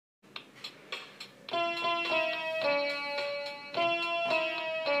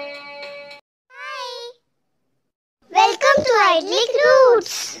idyllic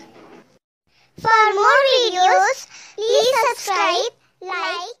roots. For more videos, please subscribe,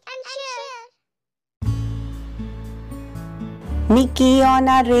 like and share. Mickey on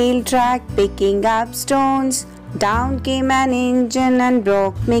a rail track picking up stones. Down came an engine and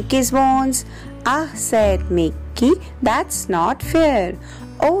broke Mickey's bones. Ah, said Mickey, that's not fair.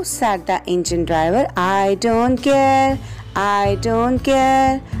 Oh, said the engine driver, I don't care. I don't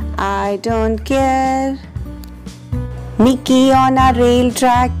care. I don't care. Mickey on a rail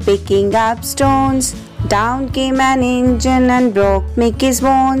track picking up stones. Down came an engine and broke Mickey's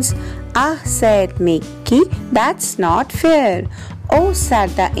bones. Ah, said Mickey, that's not fair. Oh, said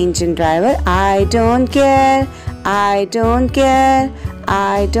the engine driver, I don't care. I don't care.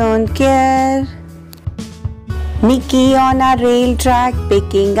 I don't care. Mickey on a rail track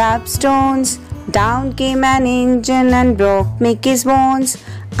picking up stones. Down came an engine and broke Mickey's bones.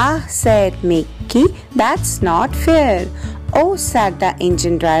 Ah, said Mickey, that's not fair. Oh, said the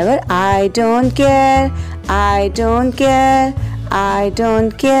engine driver, I don't care. I don't care. I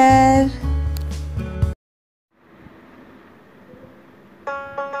don't care.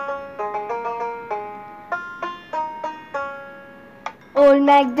 Old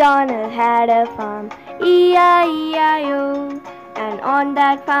MacDonald had a farm, E-I-E-I-O. And on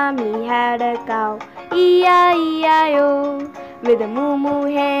that farm he had a cow, E-I-E-I-O. With a moo-moo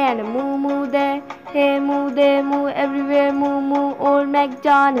here and a moo-moo there, here moo, there moo, everywhere moo-moo. Old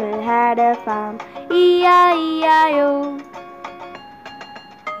MacDonald had a farm, E-I-E-I-O.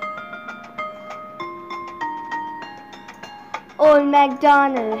 Old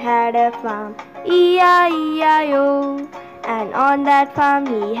MacDonald had a farm, E-I-E-I-O. And on that farm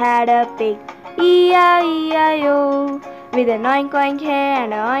he had a pig, E-I-E-I-O. With an oink oink here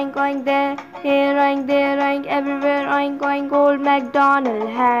and a oink oink there, here oink, there oink, everywhere oink oink. Old MacDonald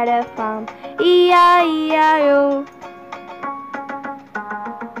had a farm, E-I-E-I-O.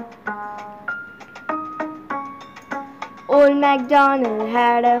 Old MacDonald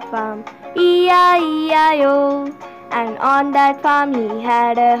had a farm, E-I-E-I-O. And on that farm he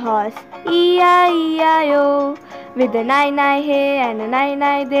had a horse, E-I-E-I-O. With a nine-nine here and a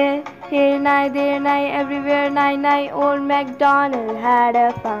nine-nine there, here nine, there nine, everywhere nine-nine. Old MacDonald had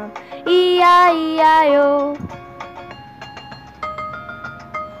a farm, E-I-E-I-O.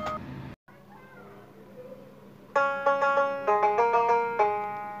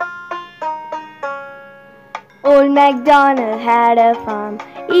 Old MacDonald had a farm,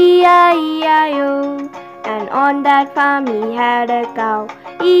 E-I-E-I-O. And on that farm he had a cow,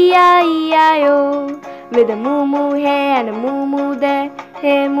 E-I-E-I-O. With a moo-moo here and a moo-moo there,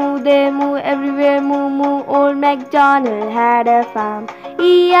 here moo, there moo, everywhere moo-moo. Old MacDonald had a farm,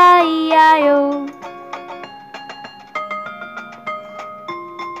 E-I-E-I-O.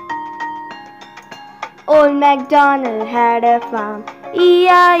 Old MacDonald had a farm,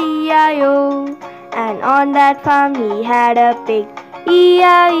 E-I-E-I-O. And on that farm he had a pig,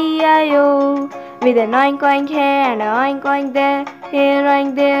 E-I-E-I-O. With a oink oink here and a oink oink there, here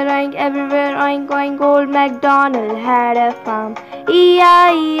oink, there oink, everywhere oink oink. Old MacDonald had a farm,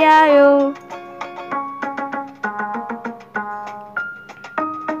 E-I-E-I-O.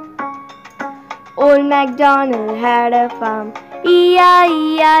 Old MacDonald had a farm,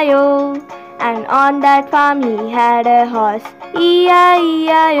 E-I-E-I-O. And on that farm he had a horse,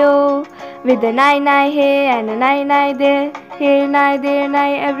 E-I-E-I-O. With a nine-nine here and a nine-nine there, here nine, there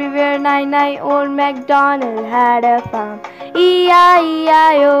nine, everywhere nine-nine. Old MacDonald had a farm,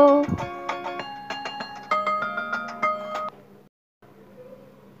 E-I-E-I-O.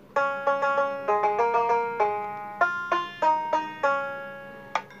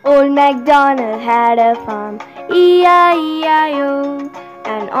 Old MacDonald had a farm, E-I-E-I-O.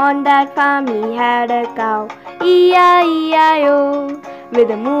 And on that farm he had a cow, E-I-E-I-O. With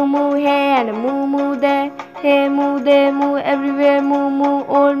a moo-moo here and a moo-moo there, here moo, there moo, everywhere moo-moo.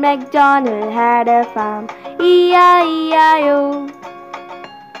 Old MacDonald had a farm, E-I-E-I-O.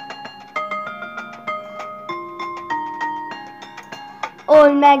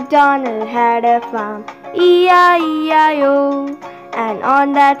 Old MacDonald had a farm, E-I-E-I-O. And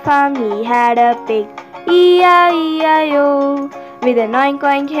on that farm he had a pig, E-I-E-I-O. With a oink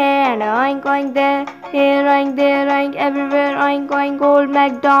oink here and a oink oink there, here oink, there oink, everywhere oink oink. Old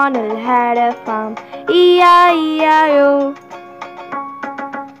MacDonald had a farm, E-I-E-I-O.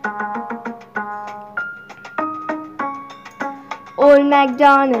 Old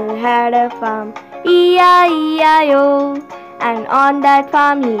MacDonald had a farm, E-I-E-I-O. And on that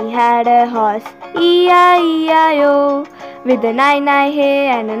farm he had a horse, E-I-E-I-O. With a nine-nine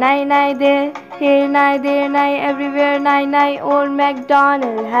here and a nine-nine there, here nine, there nine, everywhere nine-nine. Old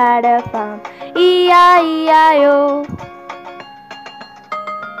MacDonald had a farm, E-I-E-I-O.